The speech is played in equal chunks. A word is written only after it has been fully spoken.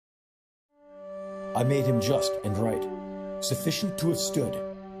I made him just and right, sufficient to have stood,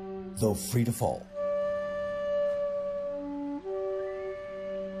 though free to fall.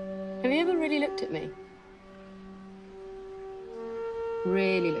 Have you ever really looked at me?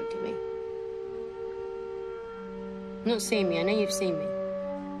 Really looked at me? Not seen me. I know you've seen me.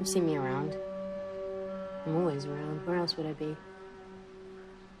 You've seen me around. I'm always around. Where else would I be?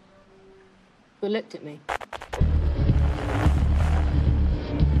 But looked at me.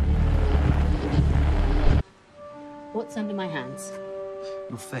 What's under my hands?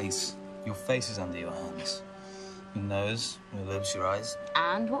 Your face. Your face is under your hands. Your nose, your lips, your eyes.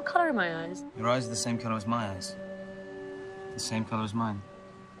 And what colour are my eyes? Your eyes are the same colour as my eyes. The same colour as mine.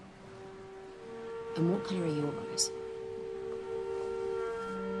 And what colour are your eyes?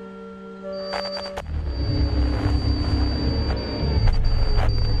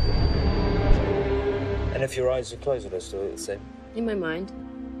 And if your eyes are closed, will they still look the same? In my mind.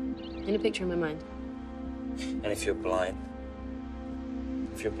 In a picture in my mind. And if you're blind?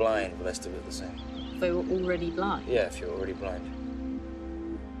 If you're blind, will they still look the same? If they were already blind? Yeah, if you're already blind.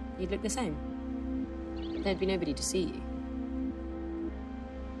 You'd look the same. There'd be nobody to see you.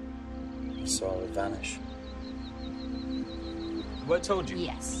 So I would vanish. Have I told you?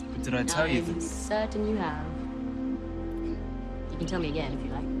 Yes. But did I tell you that? I'm certain you have. You can tell me again if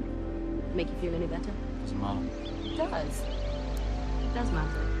you like. Make you feel any better? Doesn't matter. It does. It does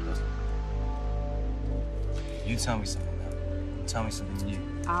matter. It doesn't. You tell me something now. Tell me something new.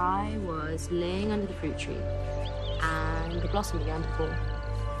 I was laying under the fruit tree, and the blossom began to fall.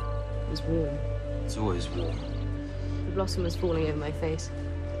 It was warm. It's always warm. The blossom was falling over my face.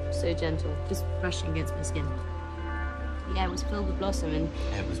 So gentle, just brushing against my skin. The air was filled with blossom, and...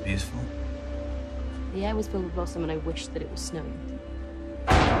 It was beautiful. The air was filled with blossom, and I wished that it was snowing.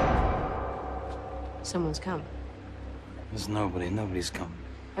 Someone's come. There's nobody. Nobody's come.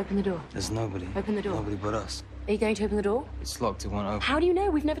 Open the door. There's nobody. Open the door. Nobody but us. Are you going to open the door? It's locked. It won't open. How do you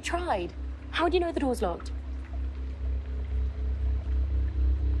know? We've never tried. How do you know the door's locked?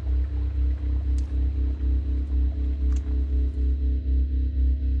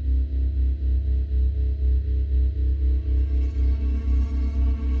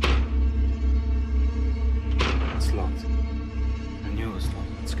 It's locked. I knew it was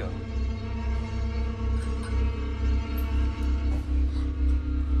locked. Let's go.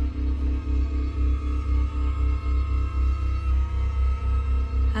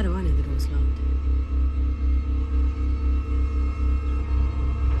 How do I know the door's locked?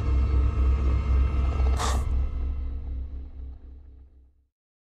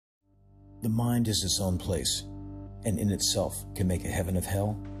 The mind is its own place, and in itself can make a heaven of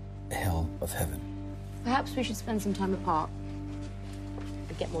hell, a hell of heaven. Perhaps we should spend some time apart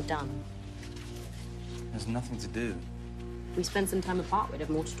and get more done. There's nothing to do. If we spend some time apart, we'd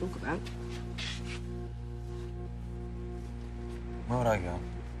have more to talk about. Where would I go?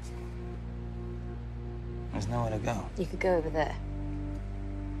 There's nowhere to go. You could go over there.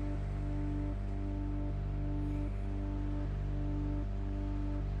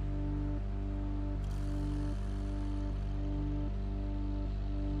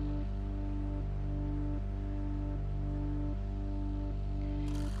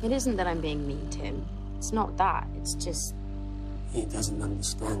 It isn't that I'm being mean to him. It's not that. It's just... He doesn't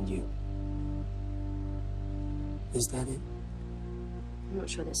understand you. Is that it? I'm not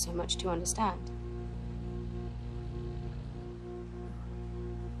sure there's so much to understand.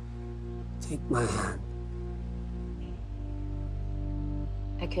 Take my hand.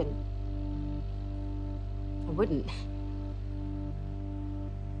 I couldn't. I wouldn't.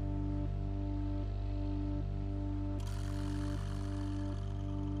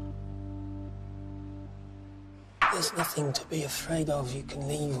 There's nothing to be afraid of. You can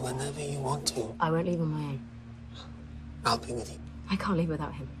leave whenever you want to. I won't leave on my own. I'll be with you. I can't leave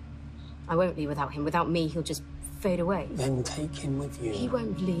without him. I won't leave without him. Without me, he'll just fade away. Then take him with you. He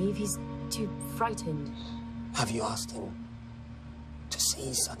won't leave. He's too frightened. Have you asked him to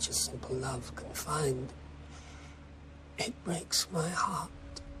see such a simple love confined? It breaks my heart.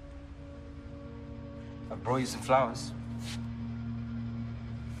 I brought you some flowers.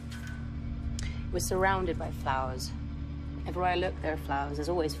 We're surrounded by flowers. Everywhere I look, there are flowers. There's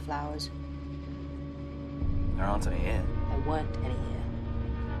always flowers. There aren't any here. There weren't any here.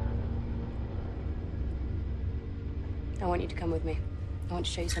 I want you to come with me. I want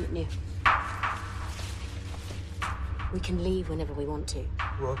to show you something new. We can leave whenever we want to.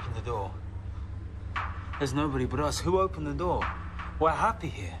 Who opened the door? There's nobody but us. Who opened the door? We're happy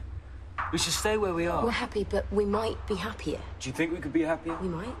here. We should stay where we are. We're happy, but we might be happier. Do you think we could be happier? We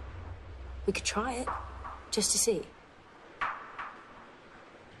might. We could try it, just to see.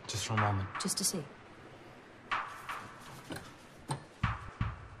 Just for a moment. Just to see.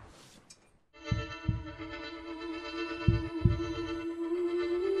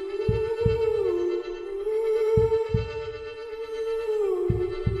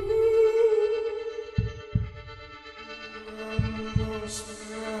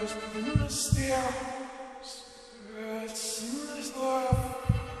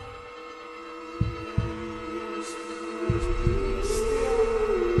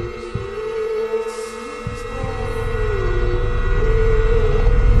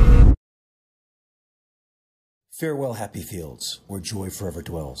 Farewell, happy fields, where joy forever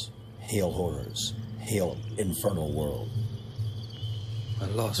dwells. Hail, horrors. Hail, infernal world. We're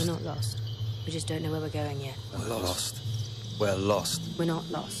lost. We're not lost. We just don't know where we're going yet. We're lost. We're lost. We're not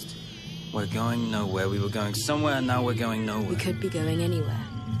lost. We're going nowhere. We were going somewhere, and now we're going nowhere. We could be going anywhere.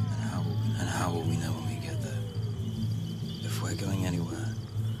 And how will we know when we get there? If we're going anywhere,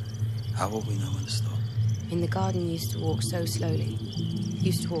 how will we know when to stop? In the garden, you used to walk so slowly. You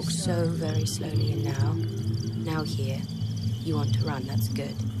used to walk so very slowly, and now here, you want to run. That's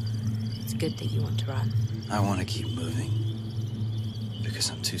good. It's good that you want to run. I want to keep moving because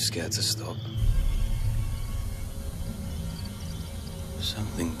I'm too scared to stop.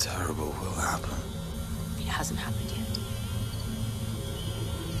 Something terrible will happen. It hasn't happened yet.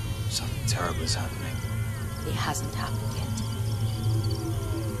 Something terrible is happening. It hasn't happened yet.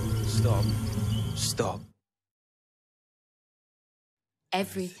 Stop. Stop.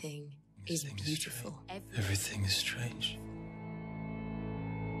 Everything is beautiful. Everything is strange.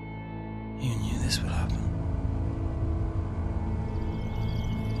 You knew this would happen.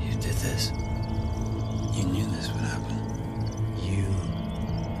 You did this. You knew this would happen. You,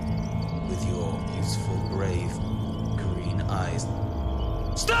 with your beautiful, brave, green eyes.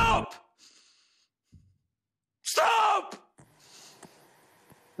 Stop! Stop!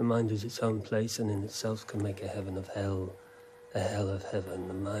 The mind is its own place and in itself can make a heaven of hell, a hell of heaven.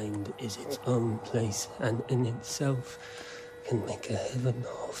 The mind is its own place and in itself can make a heaven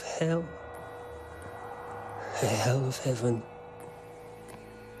of hell, a hell of heaven.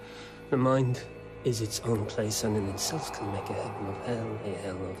 The mind is its own place and in itself can make a heaven of hell, a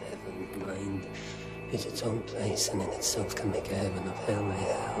hell of heaven. The mind is its own place and in itself can make a heaven of hell, a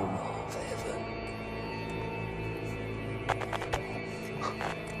hell of heaven.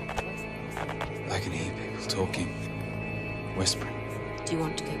 I can hear people talking, whispering. Do you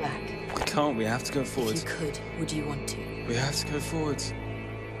want to go back? We can't. We have to go If forwards. you could, would you want to? We have to go forwards.